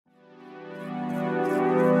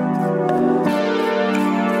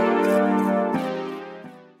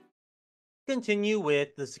continue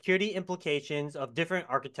with the security implications of different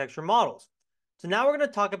architecture models. So now we're going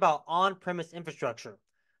to talk about on-premise infrastructure.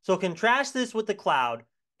 So contrast this with the cloud,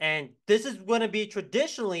 and this is going to be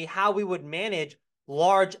traditionally how we would manage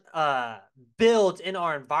large builds in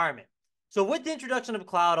our environment. So with the introduction of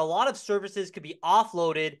cloud, a lot of services could be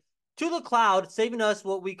offloaded to the cloud, saving us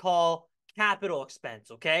what we call capital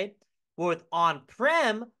expense, okay? With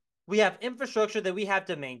on-prem, we have infrastructure that we have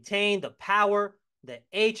to maintain, the power, the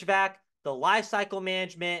HVAC, the lifecycle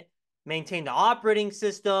management, maintain the operating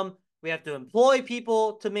system. We have to employ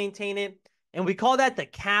people to maintain it. And we call that the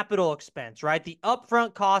capital expense, right? The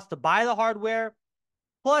upfront cost to buy the hardware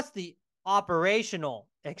plus the operational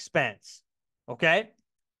expense, okay?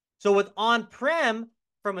 So with on-prem,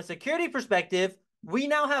 from a security perspective, we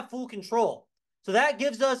now have full control. So that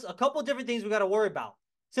gives us a couple different things we got to worry about.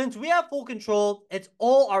 Since we have full control, it's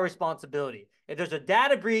all our responsibility. If there's a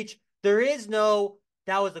data breach, there is no,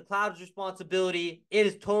 that was the cloud's responsibility. It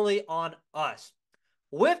is totally on us.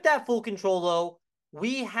 With that full control, though,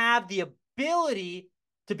 we have the ability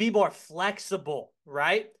to be more flexible,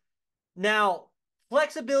 right? Now,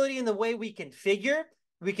 flexibility in the way we configure,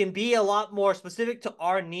 we can be a lot more specific to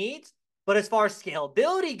our needs. But as far as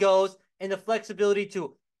scalability goes and the flexibility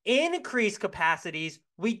to increase capacities,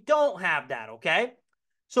 we don't have that, okay?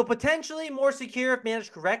 So potentially more secure if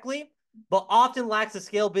managed correctly, but often lacks the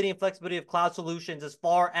scalability and flexibility of cloud solutions as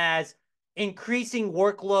far as increasing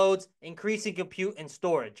workloads, increasing compute and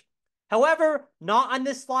storage. However, not on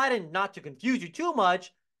this slide, and not to confuse you too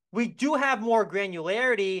much, we do have more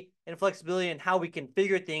granularity and flexibility in how we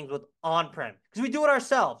configure things with on-prem, because we do it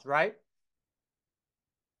ourselves, right?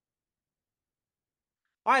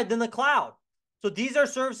 All right, then the cloud. So these are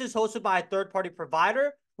services hosted by a third-party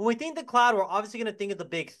provider. When we think the cloud, we're obviously going to think of the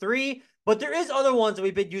big three, but there is other ones that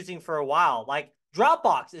we've been using for a while. Like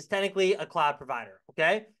Dropbox is technically a cloud provider,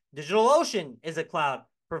 okay? DigitalOcean is a cloud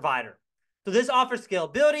provider. So this offers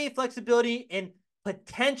scalability, flexibility, and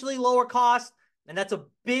potentially lower costs, and that's a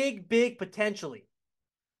big, big potentially.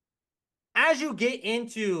 As you get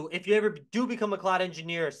into, if you ever do become a cloud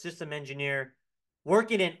engineer or system engineer,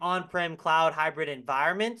 working in on-prem cloud hybrid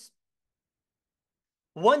environments,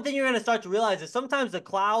 one thing you're going to start to realize is sometimes the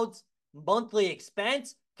cloud's monthly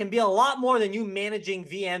expense can be a lot more than you managing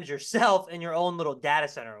VMs yourself in your own little data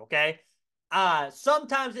center, okay?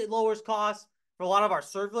 Sometimes it lowers costs for a lot of our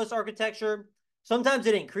serverless architecture. Sometimes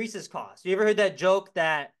it increases costs. You ever heard that joke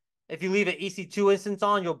that if you leave an EC2 instance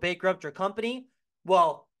on, you'll bankrupt your company?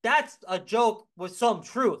 Well, that's a joke with some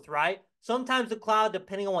truth, right? Sometimes the cloud,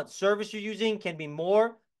 depending on what service you're using, can be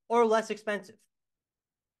more or less expensive.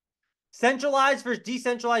 Centralized versus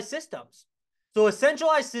decentralized systems. So a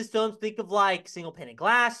centralized systems, think of like single pane of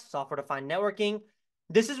glass, software-defined networking.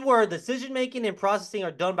 This is where decision-making and processing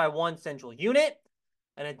are done by one central unit.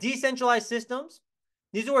 And a decentralized systems,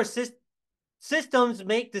 these are where systems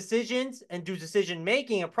make decisions and do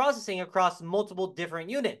decision-making and processing across multiple different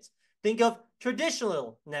units. Think of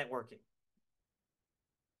traditional networking.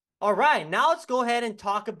 All right, now let's go ahead and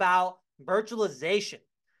talk about virtualization.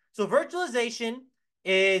 So virtualization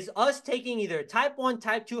is us taking either a type 1,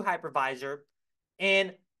 type 2 hypervisor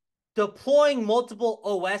and deploying multiple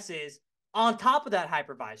OSs on top of that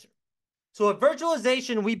hypervisor. So with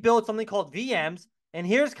virtualization, we build something called VMs, and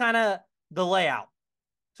here's kind of the layout.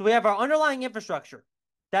 So we have our underlying infrastructure.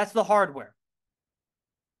 That's the hardware.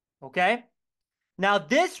 Okay? Now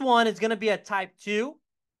this one is going to be a type 2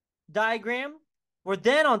 diagram, where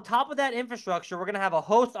then on top of that infrastructure, we're going to have a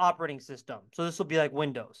host operating system. So this will be like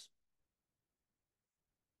Windows.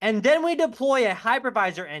 And then we deploy a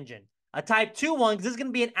hypervisor engine, a type 2 one, because this is going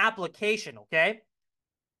to be an application, okay?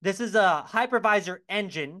 This is a hypervisor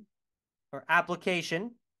engine or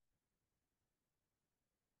application.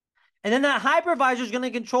 And then that hypervisor is going to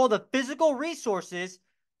control the physical resources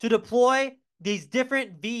to deploy these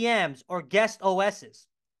different VMs or guest OSs.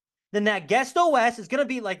 Then that guest OS is going to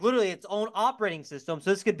be like literally its own operating system. So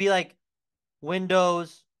this could be like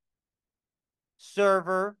Windows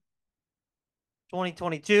Server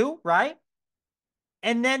 2022, right?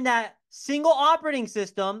 And then that single operating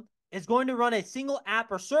system is going to run a single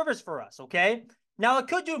app or service for us, okay? Now, it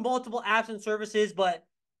could do multiple apps and services, but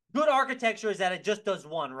good architecture is that it just does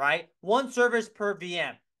one, right? One service per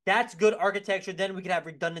VM. That's good architecture. Then we can have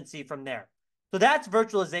redundancy from there. So that's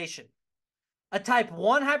virtualization. A type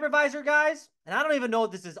 1 hypervisor, guys, and I don't even know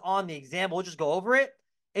if this is on the example. We'll just go over it.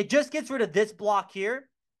 It just gets rid of this block here.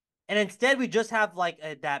 And instead, we just have like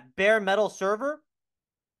that bare metal server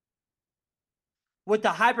with the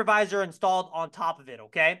hypervisor installed on top of it,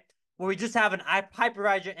 okay? Where we just have an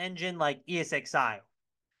hypervisor engine like ESXi.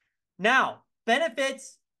 Now,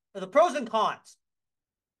 benefits, the pros and cons.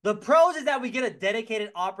 The pros is that we get a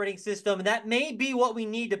dedicated operating system, and that may be what we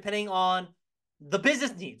need depending on the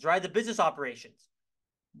business needs, right? The business operations.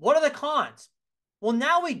 What are the cons? Well,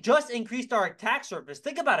 now we just increased our attack surface.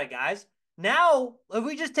 Think about it, guys. Now, if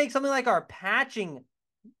we just take something like our patch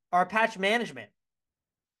management,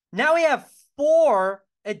 now we have 4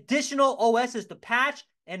 additional OSs to patch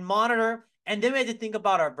and monitor. And then we have to think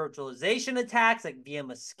about our virtualization attacks like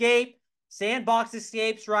VM escape, sandbox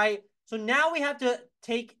escapes, right? So now we have to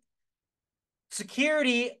take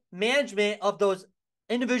security management of those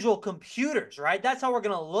individual computers, right? That's how we're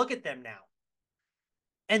going to look at them now.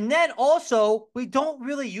 And then also, we don't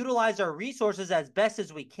really utilize our resources as best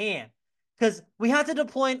as we can because we have to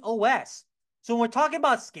deploy an OS. So when we're talking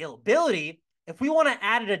about scalability, if we want to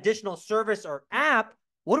add an additional service or app,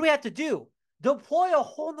 what do we have to do? Deploy a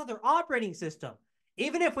whole nother operating system.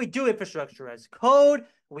 Even if we do infrastructure as code,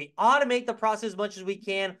 we automate the process as much as we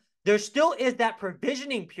can, there still is that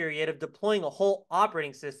provisioning period of deploying a whole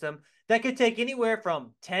operating system that could take anywhere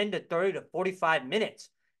from 10 to 30 to 45 minutes.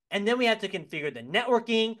 And then we have to configure the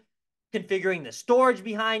networking, configuring the storage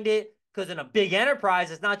behind it, because in a big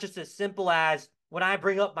enterprise, it's not just as simple as when I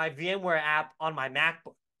bring up my VMware app on my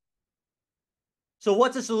MacBook. So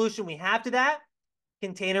what's the solution we have to that?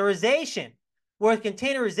 Containerization. With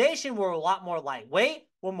containerization, we're a lot more lightweight,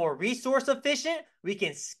 we're more resource efficient, we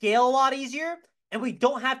can scale a lot easier, and we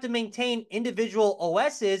don't have to maintain individual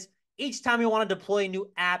OSs each time we want to deploy a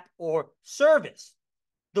new app or service.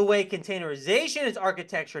 The way containerization is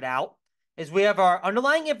architectured out is we have our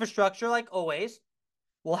underlying infrastructure, like always.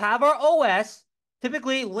 We'll have our OS,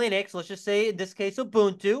 typically Linux, let's just say in this case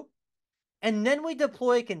Ubuntu, and then we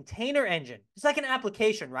deploy a container engine. It's like an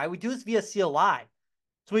application, right? We do this via CLI.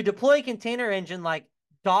 So we deploy a container engine like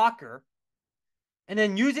Docker, and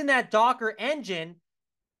then using that Docker engine,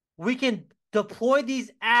 we can deploy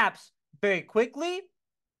these apps very quickly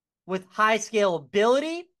with high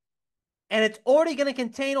scalability, and it's already going to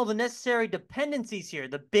contain all the necessary dependencies here,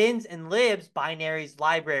 the bins and libs, binaries,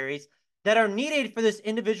 libraries that are needed for this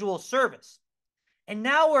individual service. And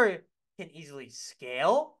now we can easily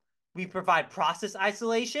scale. We provide process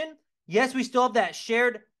isolation. Yes, we still have that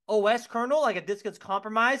shared OS kernel. Like if this gets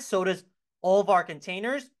compromised, so does all of our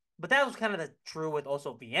containers. But that was kind of the true with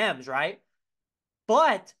also VMs, right?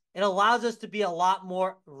 But it allows us to be a lot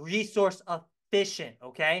more resource efficient,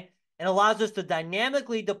 okay? It allows us to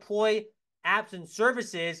dynamically deploy apps and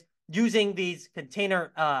services using these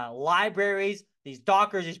container libraries, these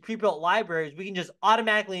Dockers, these pre-built libraries. We can just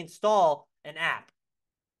automatically install an app.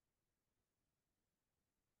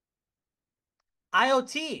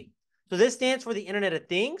 IoT. So this stands for the Internet of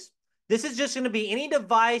Things. This is just going to be any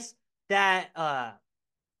device that's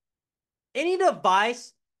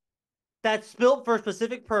built for a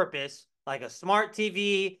specific purpose, like a smart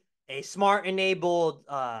TV, a smart-enabled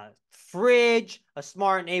fridge, a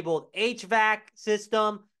smart-enabled HVAC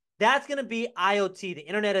system. That's going to be IoT, the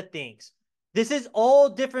Internet of Things. This is all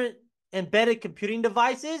different embedded computing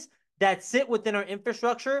devices that sit within our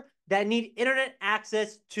infrastructure that need internet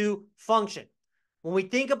access to function. When we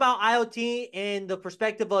think about IoT in the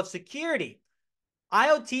perspective of security,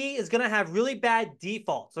 IoT is going to have really bad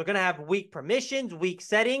defaults. They're going to have weak permissions, weak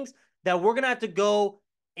settings that we're going to have to go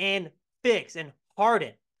and fix and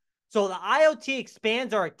harden. So the IoT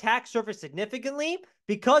expands our attack surface significantly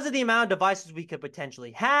because of the amount of devices we could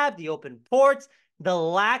potentially have, the open ports, the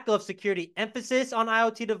lack of security emphasis on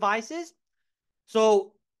IoT devices.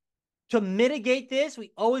 So to mitigate this,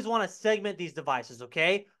 we always want to segment these devices,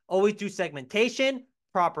 okay? Always do segmentation,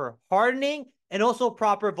 proper hardening, and also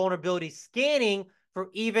proper vulnerability scanning for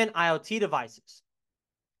even IoT devices.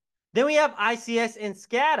 Then we have ICS and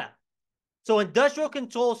SCADA. So industrial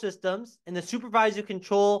control systems and the supervisory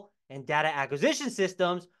control and data acquisition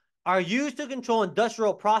systems are used to control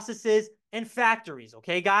industrial processes and factories,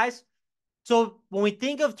 okay, guys? So when we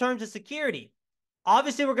think of terms of security,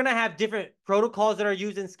 obviously we're going to have different protocols that are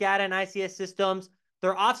used in SCADA and ICS systems.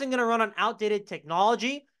 They're often going to run on outdated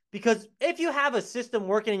technology because if you have a system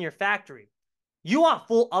working in your factory, you want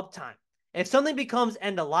full uptime. If something becomes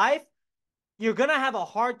end of life, you're going to have a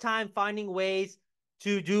hard time finding ways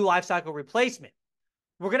to do lifecycle replacement.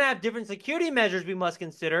 We're going to have different security measures we must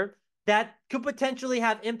consider that could potentially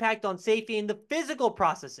have impact on safety in the physical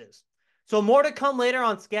processes. So more to come later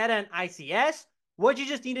on SCADA and ICS. What you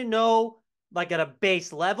just need to know, like at a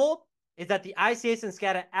base level, is that the ICS and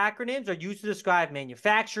SCADA acronyms are used to describe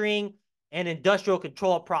manufacturing and industrial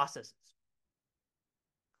control processes.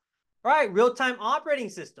 All right, real-time operating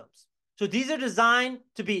systems. So these are designed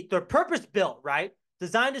to be, they're purpose-built, right?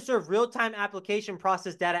 Designed to serve real-time application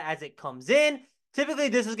process data as it comes in. Typically,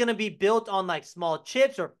 this is going to be built on like small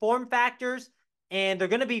chips or form factors, and they're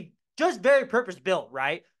going to be just very purpose built,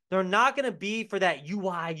 right? They're not going to be for that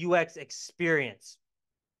UI UX experience.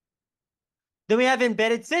 Then we have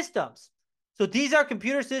embedded systems. So these are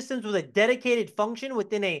computer systems with a dedicated function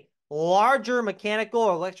within a larger mechanical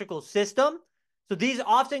or electrical system. So these are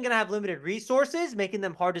often going to have limited resources, making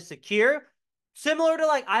them hard to secure. Similar to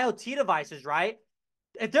like IoT devices, right?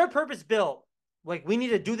 If they're purpose built, like we need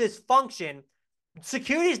to do this function,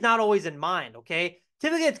 security is not always in mind, okay?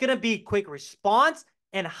 Typically, it's going to be quick response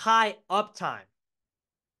and high uptime.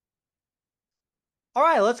 All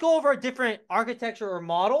right, let's go over a different architecture or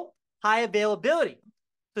model, high availability.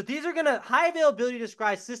 So these are going to, high availability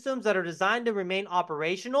describes systems that are designed to remain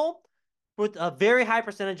operational with a very high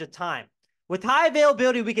percentage of time. With high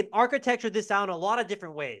availability, we can architecture this out in a lot of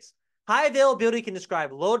different ways. High availability can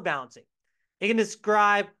describe load balancing. It can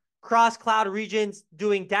describe cross-cloud regions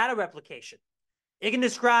doing data replication. It can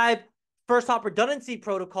describe first-hop redundancy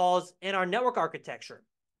protocols in our network architecture.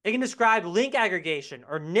 It can describe link aggregation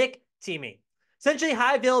or NIC teaming. Essentially,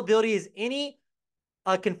 high availability is any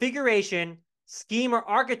configuration, scheme, or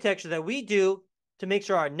architecture that we do to make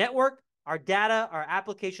sure our network, our data, our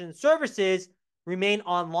application and services remain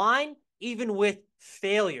online, even with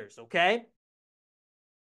failures, okay?